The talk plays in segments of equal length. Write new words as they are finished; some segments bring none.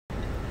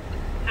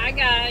Hi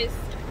guys,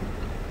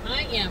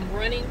 I am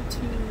running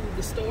to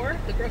the store,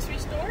 the grocery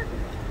store.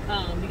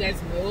 You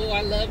guys know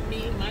I love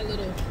my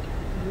little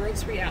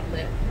grocery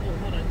outlet. Oh,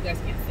 hold on, you guys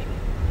can't see me.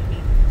 Let me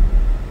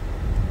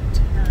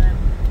turn.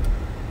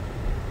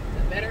 Is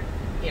that better?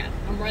 Yeah,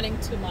 I'm running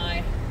to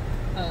my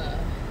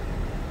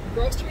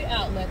grocery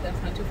outlet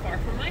that's not too far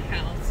from my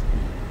house,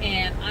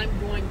 and I'm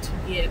going to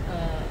get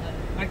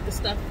like the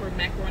stuff for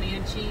macaroni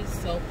and cheese.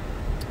 So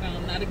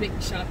not a big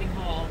shopping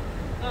haul.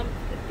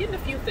 Getting a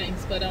few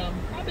things, but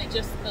probably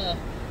just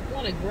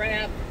want to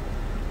grab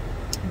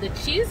the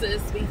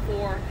cheeses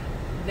before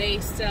they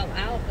sell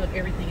out of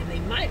everything, and they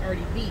might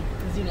already be,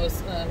 because you know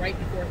it's right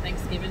before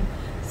Thanksgiving,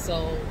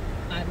 so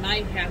I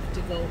might have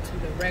to go to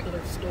the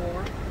regular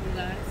store, you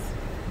guys.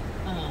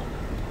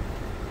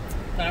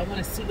 But I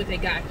want to see what they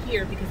got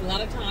here, because a lot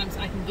of times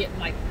I can get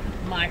like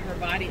my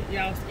Herbati.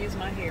 Y'all excuse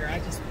my hair, I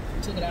just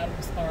took it out of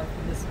the scarf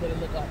and this is what it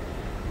looked like.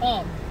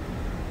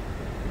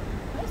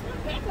 That's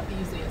not bad what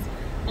these is.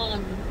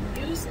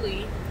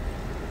 Usually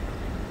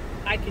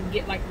I can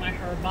get like my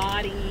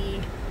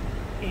Herbati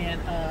and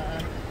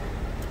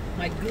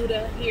my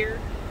Gouda here,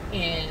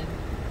 and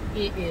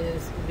it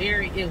is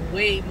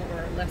way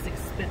more less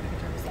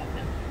expensive. Turn this off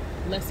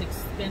now. Less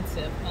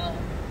expensive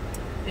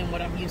than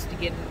what I'm used to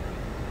getting.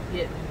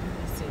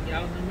 Let's see,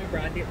 y'all remember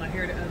I did my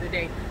hair the other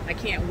day. I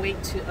can't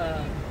wait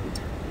to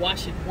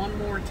wash it one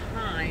more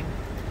time.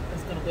 I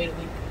was gonna wait a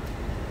week.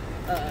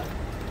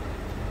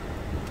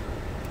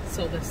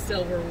 So the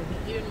silver will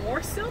be even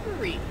more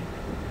silvery.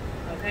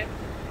 Okay.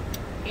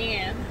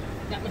 And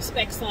got my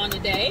specs on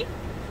today.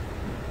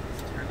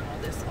 Let's turn all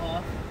this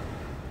off.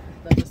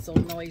 That was so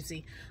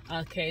noisy.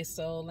 Okay,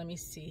 so let me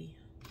see.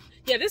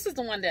 Yeah, this is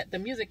the one that the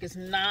music is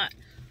not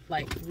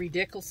like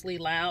ridiculously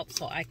loud,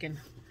 so I can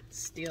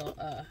still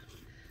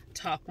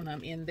talk when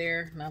I'm in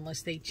there,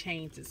 unless they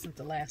changed it since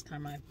the last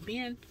time I've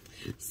been.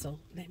 So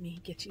let me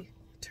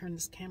turn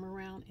this camera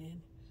around and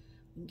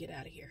we can get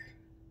out of here.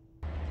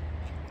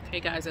 Okay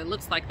guys, it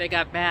looks like they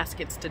got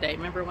baskets today.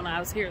 Remember when I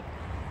was here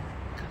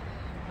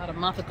about a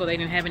month ago, they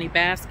didn't have any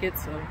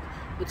baskets, so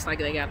looks like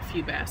they got a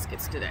few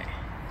baskets today.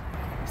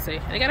 See,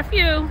 they got a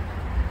few.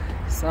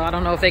 So I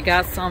don't know if they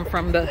got some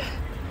from the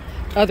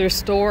other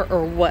store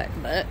or what,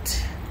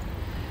 but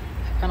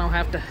I don't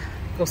have to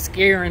go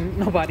scaring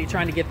nobody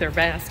trying to get their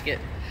basket.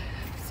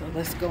 So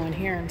let's go in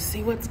here and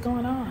see what's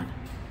going on.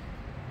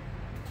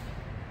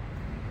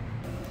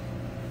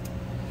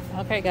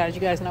 Okay guys,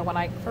 you guys know when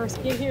I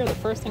first get here, the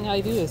first thing I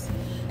do is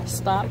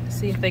stop,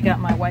 see if they got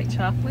my white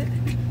chocolate,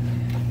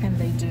 and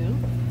they do.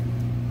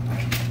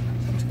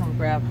 I'm just gonna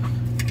grab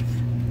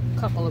a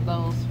couple of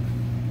those,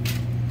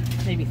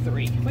 maybe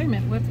 3. Wait a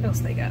minute, what else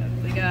they got?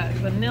 They got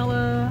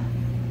vanilla,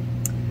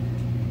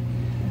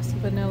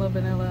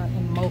 vanilla,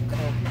 and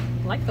mocha.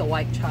 I like the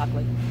white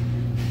chocolate.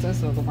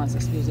 Those are the ones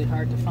that's usually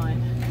hard to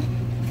find.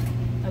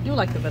 I do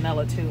like the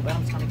vanilla too, but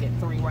I'm just gonna get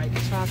 3 white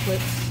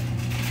chocolates.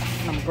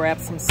 I'm gonna grab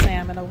some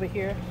salmon over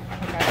here,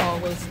 like I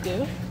always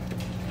do.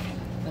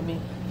 Let me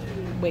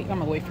wait. I'm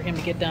gonna wait for him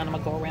to get done. I'm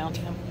gonna go around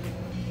him.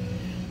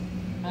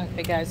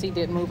 Okay, guys, he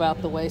did move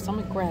out the way, so I'm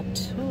gonna grab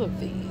 2 of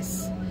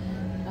these.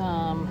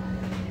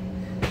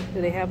 Do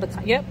they have the?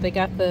 Yep, they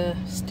got the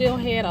steel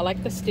head. I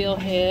like the steel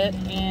head,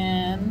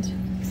 and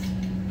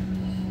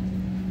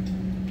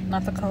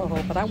not the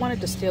coho, but I wanted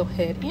the steel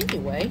head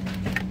anyway.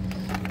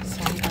 So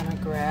I'm gonna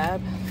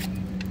grab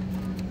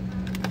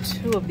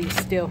 2 of these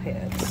steel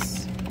heads.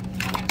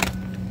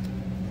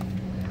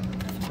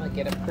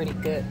 Get a pretty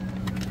good,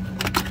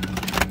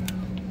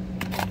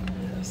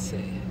 let's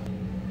see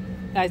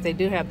guys, they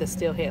do have the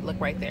steel head. Look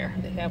right there,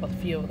 they have a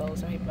few of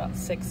those, maybe about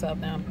 6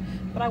 of them,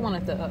 but I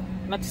wanted the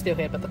not the steel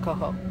head but the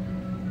coho.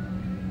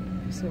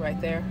 See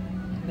right there,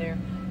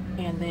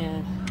 and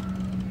then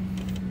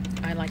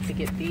I like to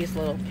get these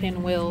little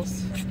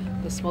pinwheels,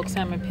 the smoked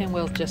salmon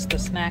pinwheels, just to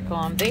snack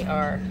on. They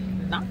are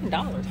 $9,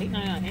 $8.99.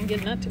 I ain't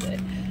getting none today,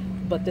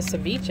 but the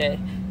ceviche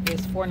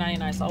is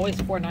 $4.99. It's always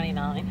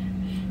 $4.99.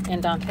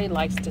 And Dante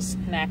likes to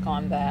snack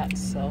on that.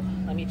 So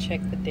let me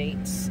check the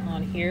dates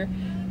on here.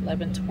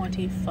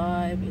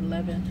 11/25,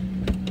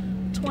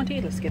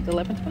 11/20. Let's get the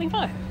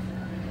 11/25.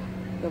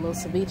 The little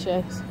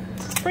ceviche.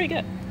 It's pretty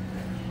good.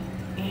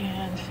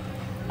 And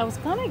I was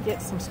gonna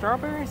get some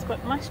strawberries,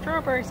 but my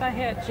strawberries I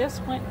had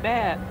just went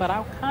bad. But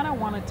I kind of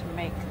wanted to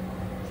make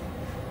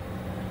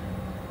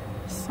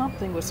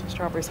something with some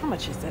strawberries. How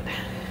much is it?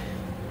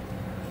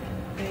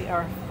 They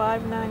are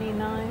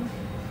 $5.99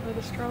 for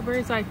the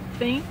strawberries, I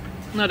think.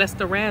 No, that's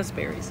the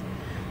raspberries.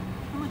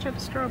 How much are the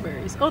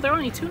strawberries? Oh, they're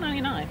only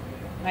 $2.99,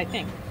 I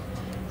think.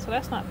 So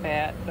that's not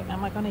bad, but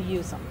am I going to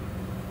use them?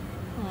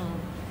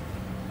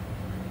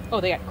 Oh,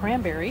 they got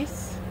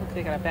cranberries. Look,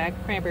 they got a bag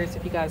of cranberries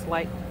if you guys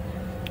like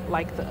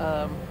the,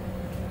 I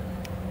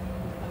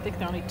think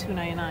they're only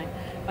 $2.99.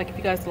 Like if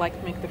you guys like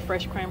to make the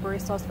fresh cranberry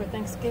sauce for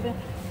Thanksgiving.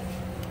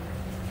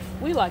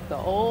 We like the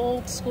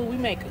old school. We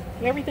make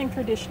everything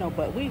traditional,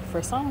 but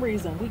for some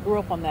reason, we grew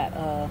up on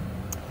that,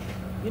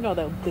 you know,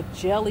 the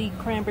jelly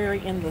cranberry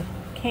in the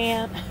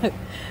can.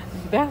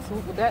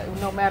 that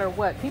no matter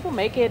what, people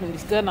make it and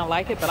it's good and I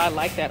like it, but I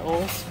like that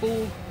old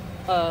school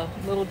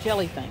little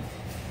jelly thing.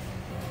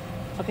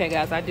 Okay,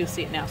 guys, I do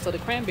see it now. So the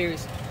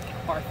cranberries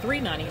are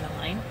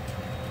 $3.99,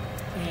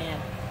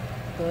 and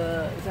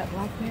is that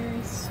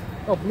blackberries?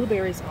 Oh,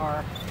 blueberries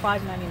are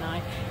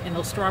 $5.99, and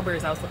those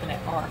strawberries I was looking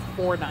at are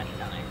 $4.99.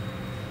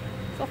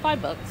 So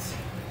 $5.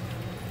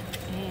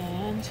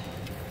 And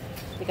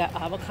they got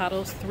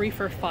avocados, 3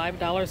 for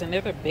 $5, and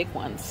they're the big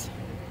ones.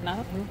 And I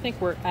don't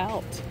think we're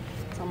out,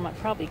 so I might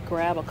probably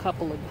grab a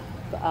couple of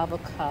the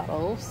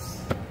avocados.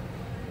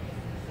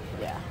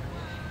 Yeah.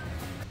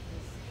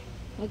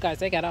 Look, guys,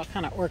 they got all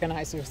kind of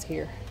organizers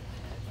here.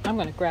 I'm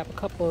gonna grab a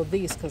couple of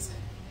these because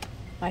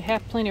I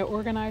have plenty of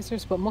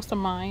organizers, but most of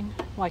mine,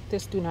 like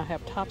this, do not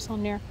have tops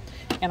on there.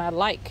 And I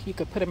like, you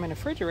could put them in the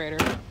refrigerator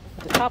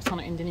with the tops on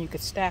it, and then you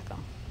could stack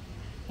them.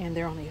 And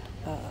they're only,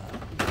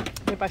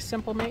 they're by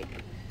Simple Mate,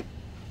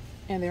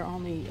 and they're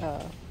only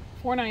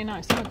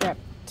 $4.99. So I'm gonna grab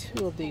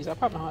 2 of these. I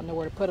probably don't know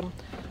where to put them,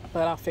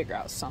 but I'll figure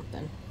out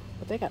something.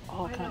 But they got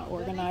all kind of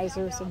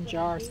organizers and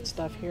jars and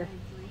stuff here.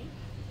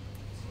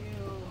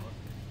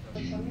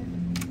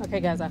 Okay,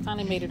 guys, I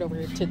finally made it over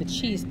here to the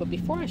cheese, but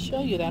before I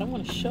show you that, I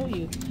want to show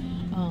you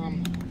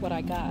what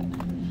I got.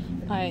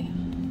 I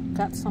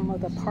got some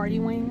of the party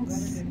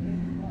wings.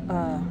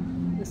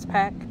 This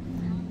pack,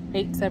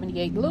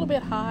 $8.78, a little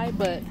bit high,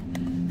 but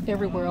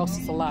everywhere else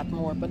is a lot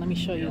more. But let me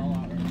show you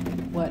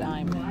what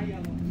I'm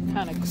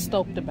kind of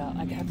stoked about.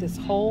 I got this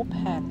whole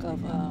pack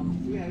of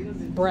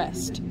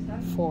breast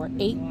for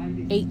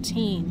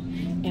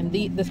 $8.18, and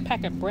this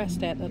pack of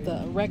breast at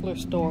the regular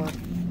store,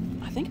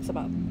 I think it's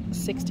about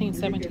 $16,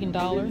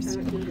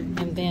 $17.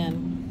 And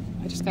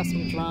then I just got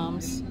some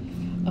drums.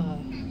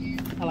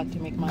 I like to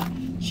make my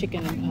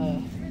chicken,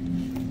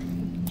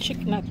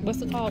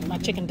 what's it called? My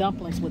chicken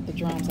dumplings with the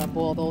drums. I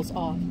boil those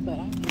off, but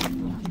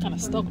I'm kind of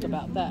stoked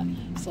about that.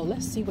 So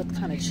let's see what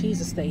kind of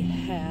cheeses they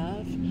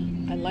have.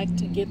 I like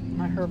to get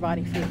my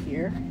Hervati food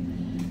here,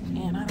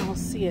 and I don't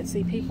see it.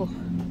 See, people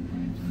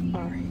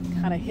are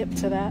kind of hip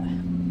to that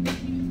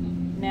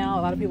now.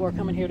 A lot of people are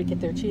coming here to get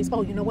their cheese.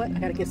 Oh, you know what? I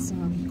got to get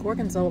some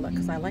gorgonzola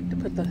because I like to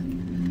put the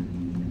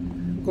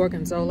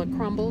gorgonzola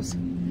crumbles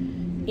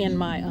in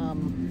my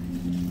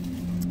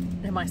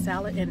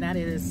salad, and that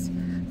is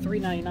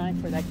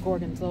 $3.99 for that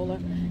gorgonzola.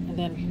 And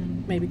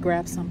then maybe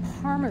grab some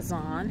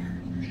Parmesan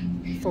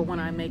for when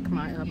I make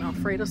my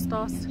Alfredo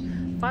sauce.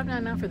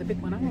 $5.99 for the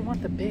big one. I don't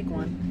want the big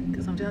one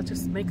because I'll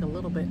just make a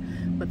little bit,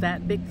 but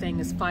that big thing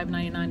is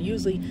 $5.99.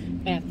 Usually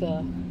at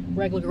the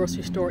regular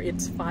grocery store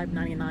it's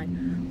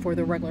 $5.99 for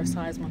the regular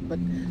size one. But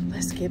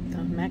let's get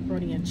the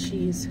macaroni and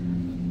cheese.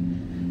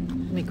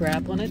 Let me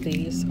grab one of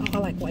these. Oh, I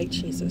like white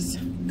cheeses.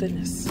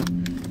 Goodness.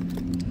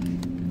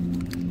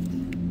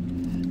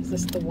 Is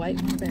this the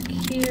white one back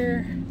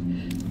here?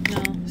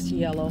 No, it's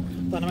yellow.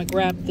 But I'm gonna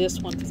grab this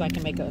one because I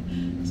can make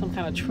some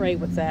kind of tray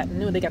with that. And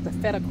then they got the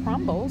feta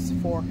crumbles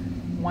for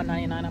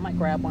 $1.99. I might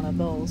grab one of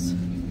those.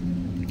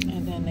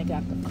 And then they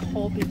got the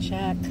Colby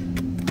Jack.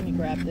 Let me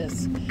grab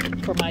this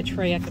for my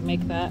tray. I can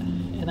make that,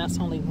 and that's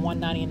only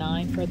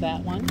 $1.99 for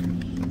that one.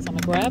 So I'm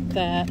gonna grab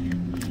that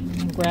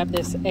and grab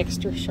this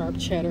extra sharp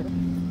cheddar,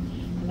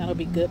 and that'll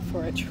be good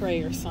for a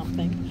tray or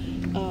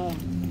something. Oh,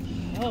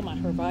 my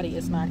Hervati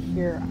is not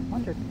here. I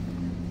wondered.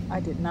 I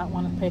did not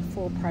want to pay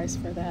full price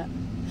for that.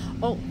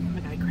 Oh,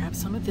 I gotta grab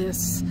some of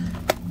this.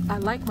 I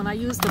like when I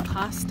use the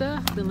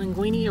pasta, the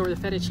linguine or the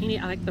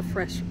fettuccine, I like the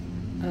fresh,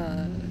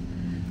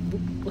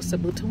 what's the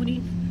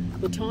buttoni,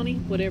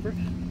 whatever.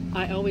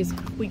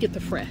 We get the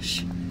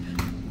fresh.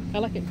 I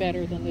like it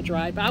better than the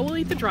dried, but I will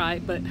eat the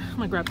dried, but I'm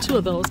gonna grab 2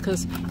 of those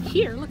because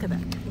here, look at that,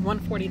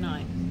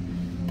 $1.49.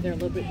 They're a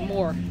little bit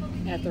more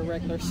at the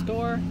regular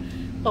store.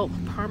 Oh,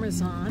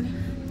 Parmesan.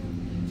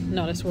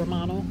 No, that's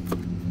Romano.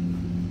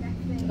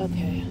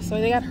 Okay,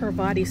 so they got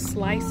Hervati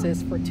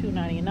slices for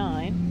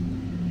 $2.99.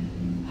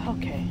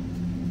 Okay,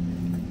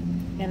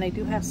 and they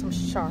do have some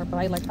sharp, but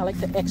I like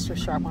the extra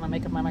sharp when I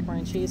make up my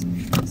macaroni and cheese.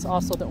 It's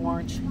also the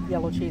orange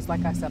yellow cheese.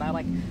 Like I said, I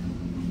like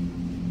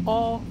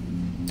all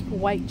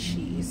white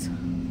cheese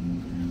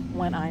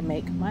when I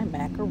make my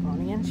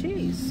macaroni and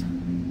cheese.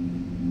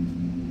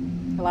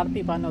 A lot of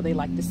people I know, they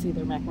like to see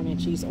their macaroni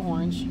and cheese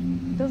orange.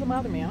 It doesn't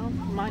bother me. I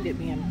don't mind it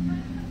being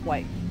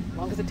white as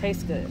long as it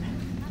tastes good.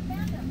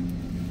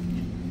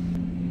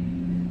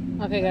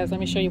 Okay, guys, let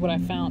me show you what I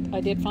found.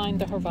 I did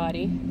find the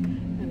Hervati,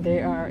 and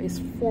it's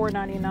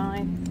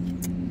 $4.99,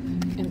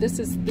 and this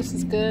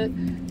is good.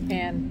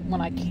 And when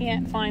I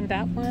can't find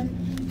that one,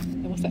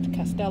 and what's that,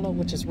 Castello,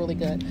 which is really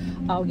good,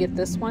 I'll get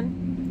this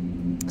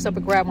one. So I'm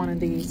gonna grab one of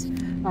these.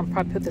 I'll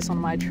probably put this on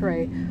my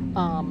tray.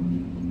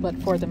 But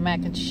for the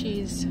mac and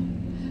cheese,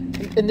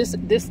 and this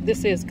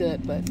is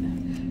good, but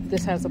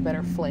this has a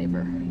better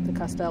flavor, the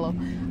Castello.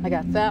 I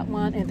got that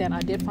one, and then I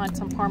did find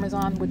some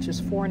Parmesan, which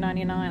is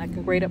 $4.99. I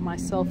can grate it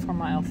myself for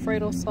my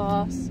Alfredo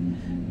sauce.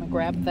 I'm gonna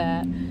grab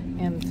that,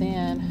 and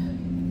then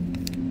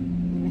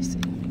let me see.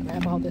 Let me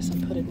grab all this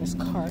and put it in this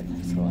cart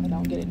so I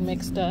don't get it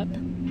mixed up.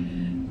 Let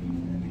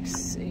me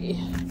see.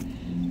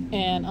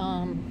 And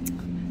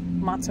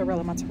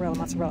mozzarella.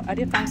 I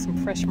did find some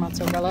fresh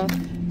mozzarella.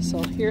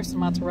 So here's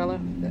some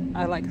mozzarella.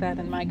 I like that,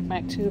 and Mike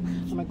Mac too.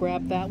 I'm gonna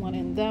grab that one,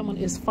 and that one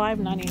is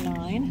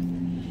 $5.99.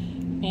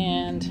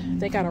 And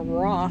they got a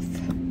Roth,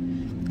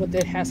 but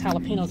it has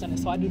jalapenos in it,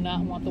 so I do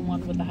not want the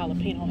one with the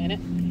jalapeno in it.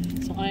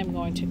 So I am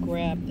going to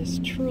grab this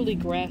Truly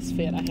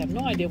grass-fed. I have no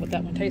idea what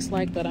that one tastes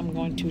like, but I'm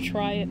going to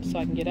try it so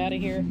I can get out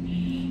of here.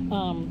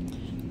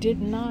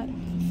 Did not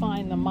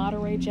find the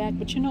Monterey Jack,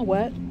 but you know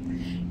what?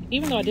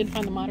 Even though I didn't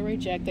find the Monterey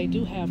Jack, they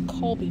do have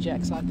Colby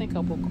Jack, so I think I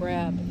will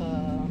grab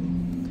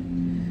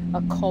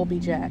a Colby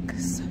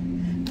Jack's.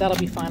 That'll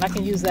be fine. I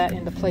can use that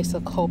in the place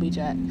of Colby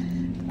Jack.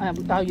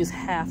 I'll use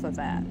half of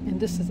that. And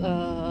this is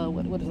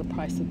what is the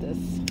price of this?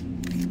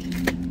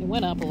 It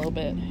went up a little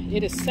bit.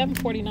 It is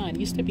 $7.49. It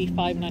used to be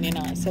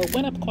 $5.99, so it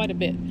went up quite a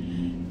bit.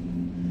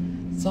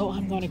 So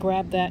I'm going to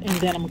grab that, and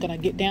then I'm going to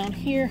get down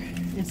here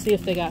and see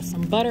if they got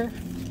some butter.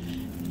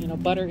 You know,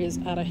 butter is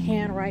out of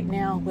hand right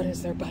now. What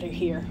is their butter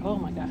here? Oh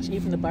my gosh,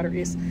 even the butter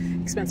is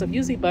expensive.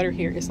 Usually butter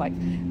here is like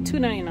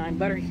 $2.99.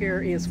 Butter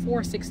here is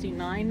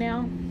 $4.69 now.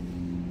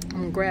 I'm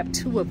gonna grab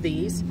 2 of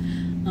these.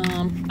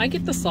 I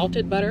get the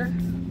salted butter,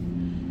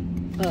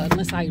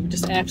 unless I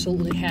just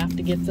absolutely have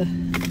to get the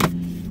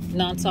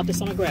non-salted.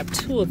 So I'm gonna grab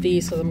 2 of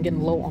these because I'm getting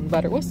low on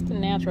butter. What's the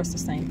natural? It's the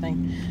same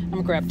thing. I'm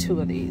gonna grab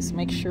 2 of these.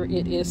 Make sure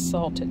it is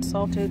salted,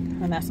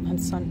 and that's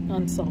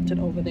unsalted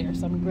over there.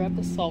 So I'm gonna grab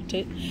the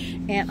salted,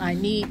 and I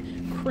need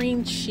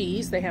cream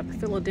cheese. They have the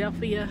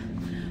Philadelphia,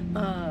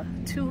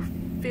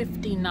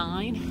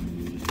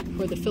 $2.59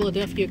 for the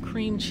Philadelphia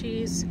cream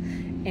cheese,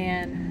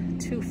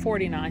 and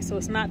 $2.49. So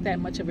it's not that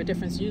much of a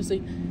difference.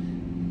 Usually,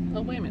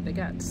 oh wait a minute, they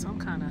got some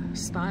kind of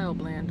style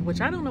blend,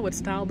 which I don't know what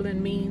style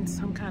blend means.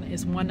 Some kind of,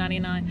 it's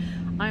 $1.99.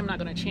 I'm not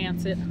gonna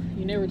chance it.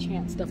 You never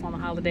chance stuff on the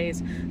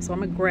holidays. So I'm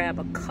gonna grab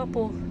a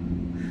couple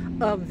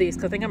of these,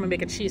 because I think I'm gonna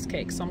make a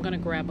cheesecake. So I'm gonna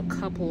grab a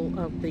couple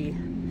of the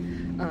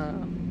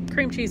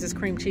cream cheese is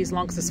cream cheese, as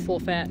long as it's full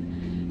fat.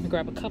 I'm gonna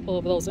grab a couple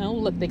of those. And oh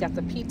look, they got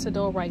the pizza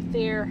dough right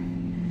there.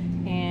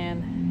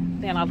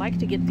 And then I like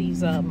to get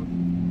these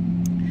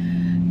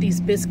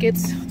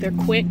biscuits. They're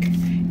quick,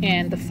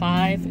 and the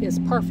 5 is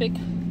perfect.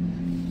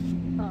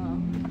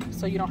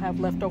 So you don't have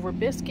leftover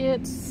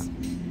biscuits.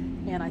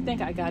 And I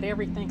think I got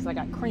everything because I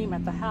got cream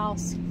at the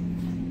house.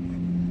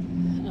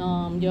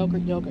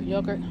 Yogurt.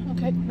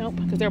 Okay, nope,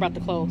 because they're about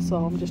to close. So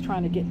I'm just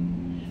trying to get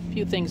a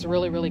few things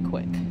really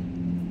quick.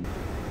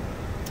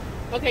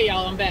 Okay,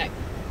 y'all, I'm back.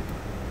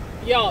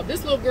 Y'all,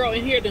 this little girl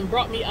in here done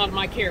brought me out of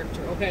my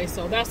character, okay?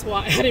 So that's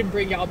why I didn't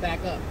bring y'all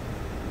back up.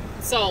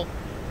 So,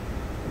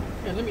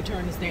 here, let me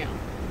turn this down.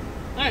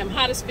 I am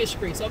hot as fish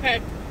grease,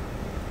 okay?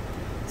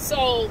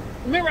 So,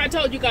 remember I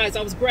told you guys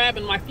I was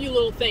grabbing my few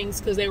little things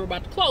because they were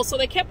about to close. So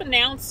they kept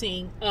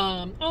announcing,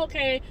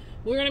 okay,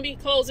 we're going to be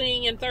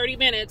closing in 30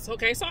 minutes.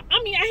 Okay, so,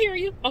 I mean, I hear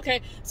you.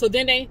 Okay, so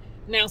then they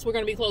announced we're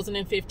going to be closing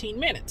in 15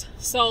 minutes.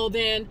 So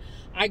then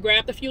I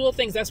grabbed a few little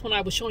things. That's when I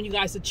was showing you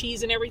guys the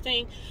cheese and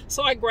everything.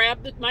 So I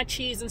grabbed my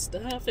cheese and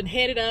stuff and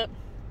headed up.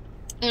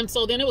 And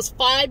so then it was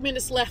 5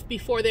 minutes left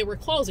before they were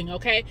closing,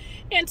 okay?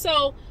 And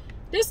so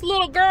this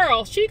little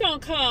girl, she gonna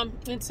come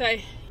and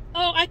say,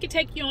 oh, I could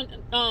take you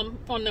on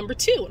number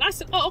 2. And I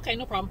said, oh, okay,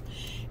 no problem.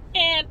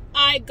 And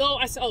I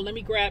said, oh, let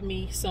me grab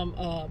me some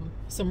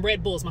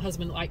Red Bulls. My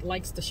husband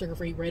likes the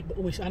sugar-free Red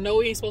Bull, which I know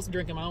he ain't supposed to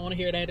drink them. I don't want to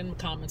hear that in the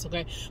comments,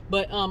 okay?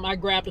 But I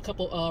grabbed a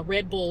couple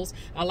Red Bulls.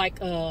 I like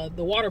the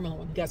watermelon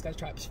one. You guys got to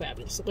try it. It's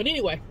fabulous. But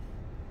anyway,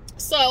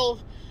 so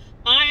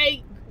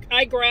I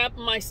grabbed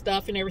my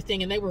stuff and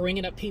everything, and they were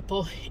ringing up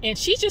people. And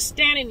she's just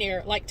standing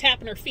there, like,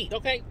 tapping her feet,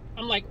 okay?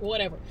 I'm like,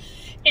 whatever.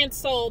 And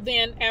so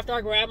then after I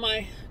grabbed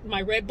my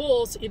Red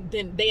Bulls,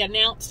 then they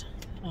announced,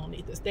 I don't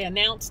need this, they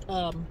announced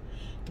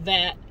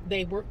that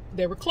they were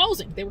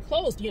closing. They were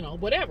closed, you know,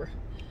 whatever.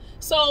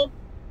 So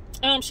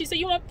she said,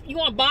 you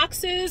want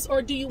boxes,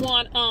 or do you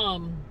want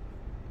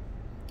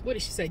what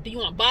did she say? Do you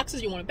want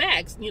boxes? You want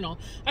bags? You know,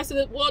 I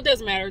said, well, it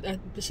doesn't matter.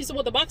 She said,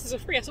 well, the boxes are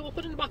free. I said, well,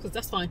 put it in the boxes.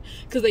 That's fine,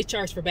 because they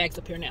charge for bags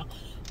up here now.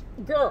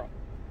 Girl,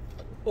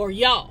 or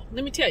y'all,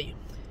 let me tell you,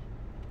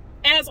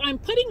 as I'm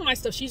putting my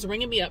stuff, she's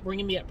ringing me up.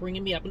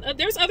 And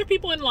there's other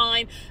people in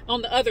line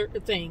on the other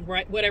thing,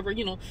 right? Whatever,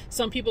 you know,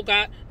 some people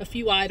got a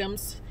few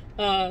items.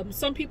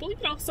 Some people, you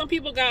know, some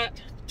people got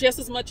just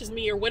as much as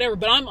me or whatever,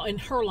 but I'm in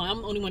her line.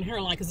 I'm the only one in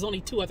her line because there's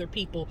only 2 or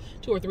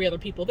 3 other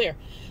people there.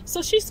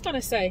 So she's going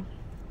to say,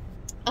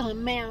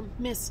 ma'am,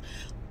 miss,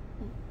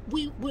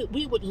 we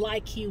would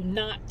like you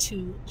not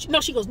to,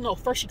 no, she goes, no,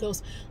 first she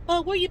goes,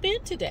 oh, where you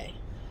been today?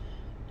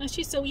 And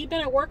she said, well, you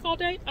been at work all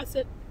day? I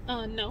said,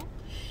 no.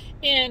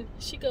 And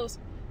she goes,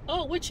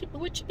 oh, what you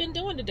been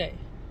doing today?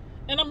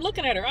 And I'm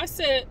looking at her. I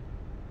said,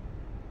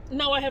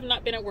 no, I have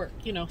not been at work.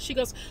 You know, she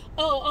goes,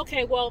 oh,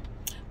 okay. Well,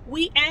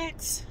 we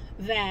ask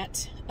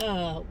that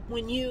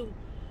when you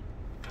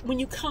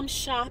come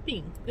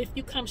shopping, if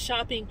you come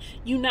shopping,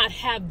 you not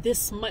have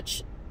this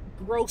much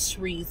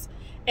groceries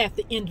at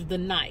the end of the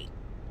night.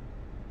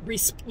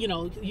 You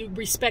know, you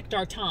respect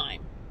our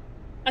time.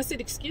 I said,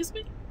 excuse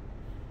me?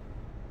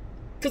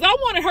 Because I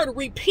wanted her to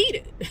repeat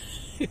it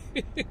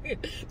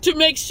to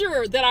make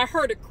sure that I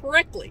heard it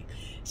correctly.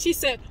 She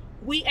said,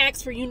 we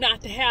asked for you not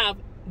to have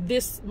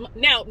this.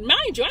 Now,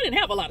 mind you, I didn't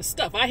have a lot of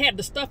stuff. I had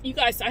the stuff you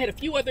guys, I had a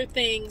few other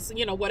things,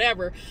 you know,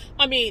 whatever.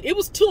 I mean, it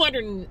was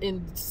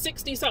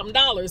 $260 something,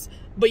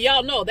 but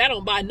y'all know that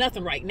don't buy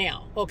nothing right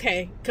now,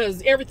 okay?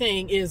 Because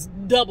everything is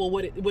double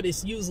what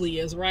it usually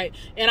is, right?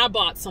 And I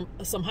bought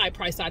some high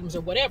price items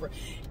or whatever.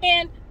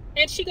 And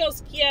she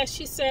goes, yeah,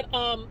 she said,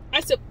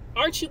 I said,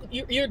 aren't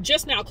you're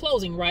just now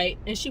closing, right?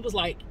 And she was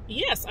like,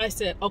 yes. I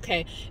said,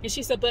 okay. And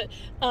she said, but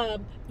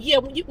yeah,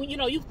 you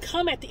know, you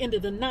come at the end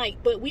of the night,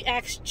 but we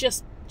actually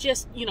just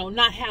you know,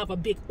 not have a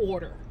big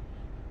order.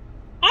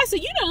 I said,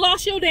 you done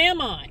lost your damn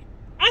mind.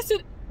 I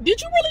said, did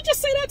you really just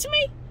say that to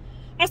me?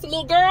 I said,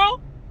 little girl,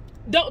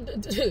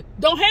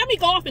 don't have me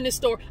go off in this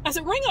store. I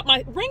said, ring up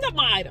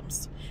my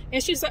items.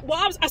 And she said,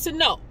 well, I said,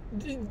 no,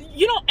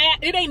 you don't.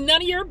 It ain't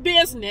none of your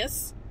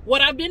business what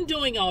I've been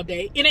doing all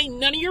day. It ain't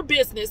none of your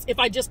business if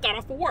I just got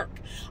off of work.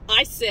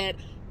 I said,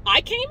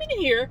 I came in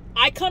here.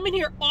 I come in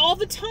here all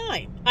the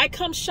time. I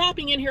come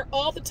shopping in here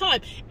all the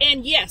time.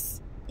 And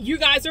yes, you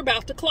guys are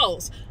about to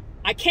close.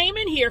 I came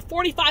in here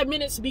 45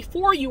 minutes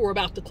before you were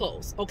about to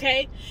close,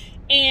 okay?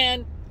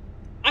 And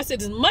I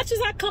said, as much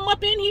as I come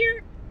up in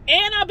here,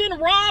 and I've been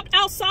robbed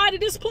outside of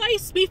this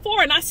place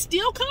before, and I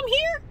still come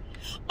here?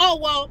 Oh,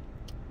 well,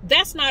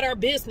 that's not our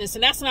business,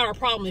 and that's not our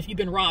problem if you've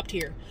been robbed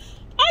here.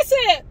 I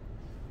said,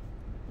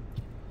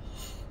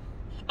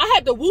 I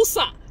had to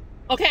woosah,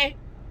 okay?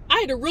 I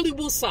had to really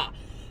woosah.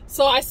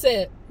 So I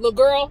said, little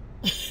girl,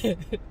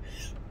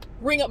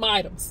 ring up my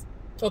items,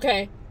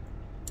 okay?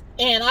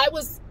 And I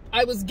was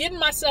getting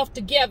myself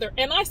together,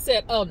 and I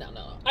said, oh,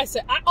 no. I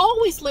said, I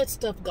always let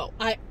stuff go.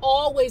 I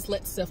always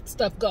let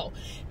stuff go.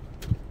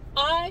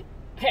 I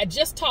had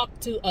just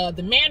talked to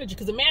the manager,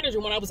 because the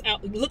manager, when I was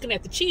out looking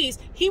at the cheese,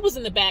 he was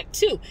in the back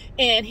too.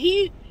 And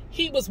we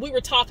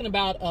were talking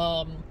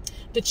about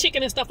the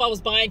chicken and stuff I was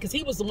buying, because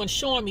he was the one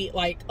showing me,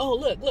 like, oh,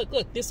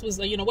 look, this was,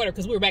 you know, whatever,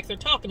 because we were back there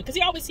talking, because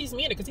he always sees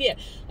me in it, because he had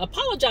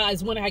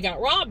apologized when I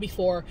got robbed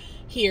before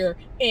here,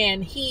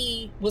 and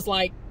he was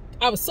like,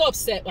 I was so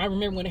upset. I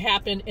remember when it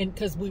happened, and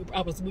because we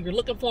were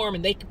looking for him,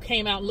 and they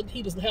came out and looked.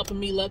 He was helping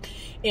me look,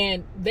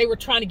 and they were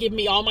trying to give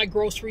me all my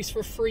groceries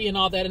for free and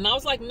all that. And I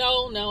was like,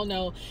 no.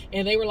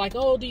 And they were like,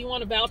 oh, do you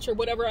want a voucher,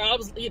 whatever? I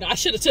was, you know, I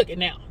should have took it.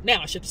 Now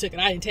I should have took it.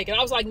 I didn't take it.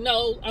 I was like,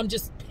 no, I'm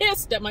just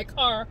pissed that my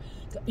car,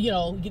 you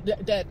know,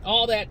 that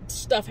all that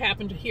stuff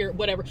happened here,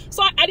 whatever.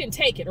 So I didn't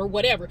take it or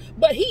whatever.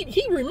 But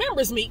he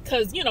remembers me,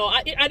 because, you know,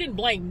 I didn't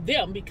blame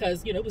them,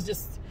 because, you know, it was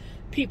just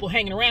people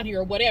hanging around here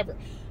or whatever.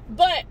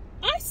 But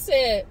I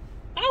said,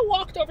 I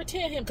walked over to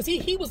him, because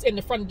he was in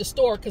the front of the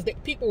store, because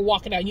people were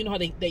walking out. You know how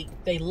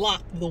they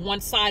locked the one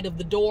side of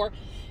the door,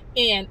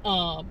 and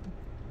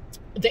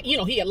you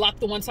know, he had locked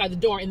the one side of the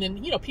door, and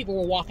then, you know, people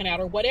were walking out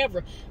or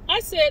whatever.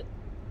 I said,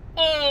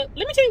 let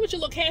me tell you what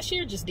your little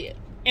cashier just did.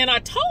 And I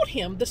told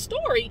him the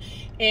story,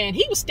 and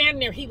he was standing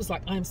there. He was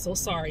like, I'm so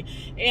sorry.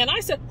 And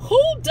I said,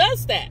 who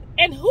does that?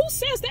 And who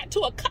says that to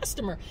a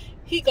customer?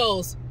 He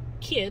goes,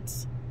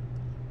 kids.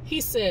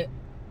 He said,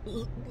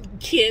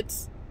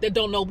 kids that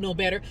don't know no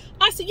better.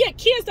 I said, yeah,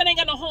 kids that ain't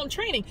got no home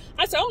training.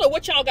 I said, I don't know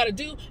what y'all got to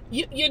do.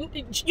 You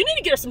need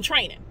to get her some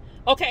training,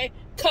 okay?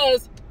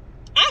 Because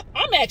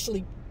I'm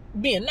actually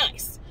being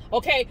nice,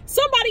 okay?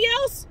 Somebody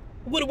else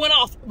would have went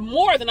off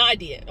more than I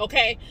did,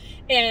 okay?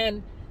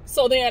 And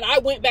so then I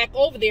went back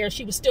over there.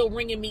 She was still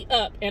ringing me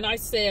up, and I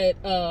said,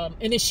 and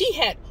then she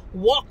had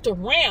walked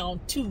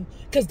around too,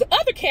 because the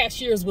other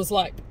cashiers was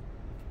like,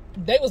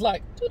 they was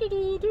like,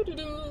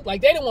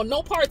 like they didn't want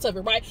no parts of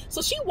it, right?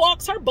 So she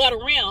walks her butt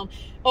around,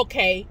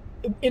 okay,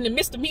 in the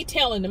midst of me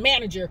telling the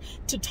manager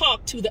to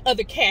talk to the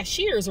other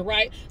cashiers,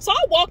 right? So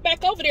I walked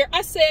back over there.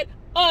 I said,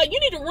 you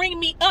need to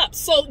ring me up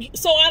so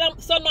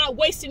I'm not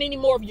wasting any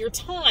more of your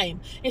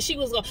time. And she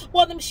was like,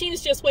 well, the machine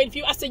is just waiting for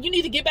you. I said, you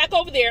need to get back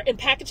over there and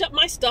package up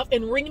my stuff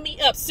and ring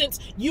me up, since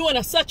you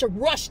in such a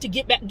rush to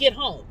get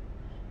home.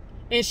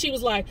 And she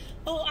was like,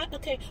 oh,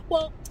 okay,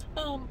 well,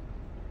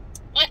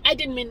 I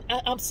didn't mean,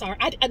 I'm sorry.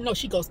 I know.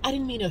 She goes, I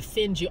didn't mean to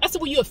offend you. I said,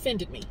 well, you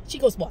offended me. She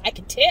goes, well, I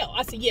can tell.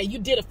 I said, yeah, you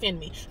did offend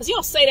me. I said, you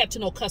don't say that to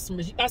no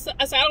customers. I said,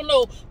 I don't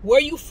know where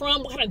you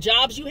from, what kind of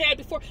jobs you had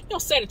before. You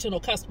don't say that to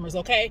no customers,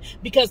 okay?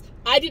 Because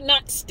I did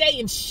not stay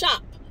and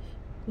shop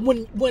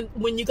when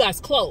you guys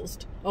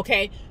closed,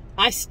 okay?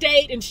 I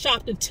stayed and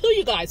shopped until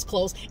you guys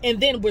closed, and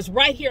then was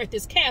right here at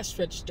this cash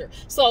register.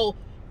 So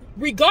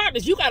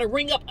regardless, you got to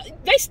ring up.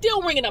 They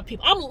still ringing up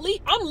people.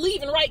 I'm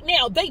leaving right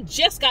now. They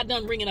just got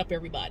done ringing up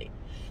everybody.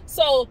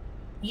 So,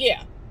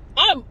 yeah,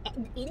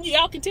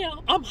 y'all can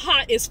tell I'm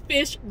hot as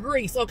fish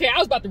grease, okay? I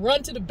was about to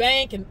run to the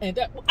bank, and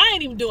I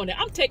ain't even doing that.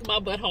 I'm taking my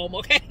butt home,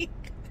 okay?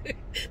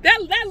 that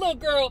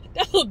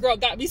little girl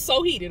got me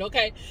so heated,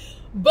 okay?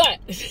 But,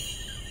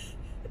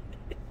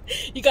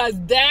 you guys,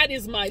 that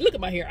is look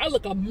at my hair. I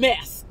look a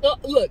mess.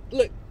 Look,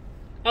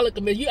 I look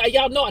a mess.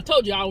 Y'all know I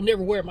told you I don't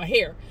never wear my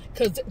hair,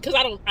 because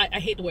I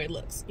hate the way it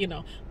looks, you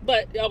know?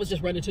 But I was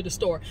just running to the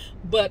store.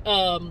 But,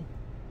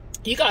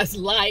 you guys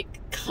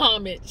like,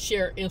 comment,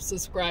 share, and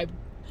subscribe.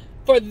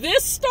 For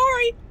this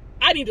story,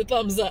 I need a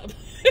thumbs up.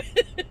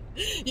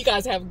 You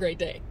guys have a great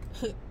day.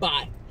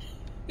 Bye.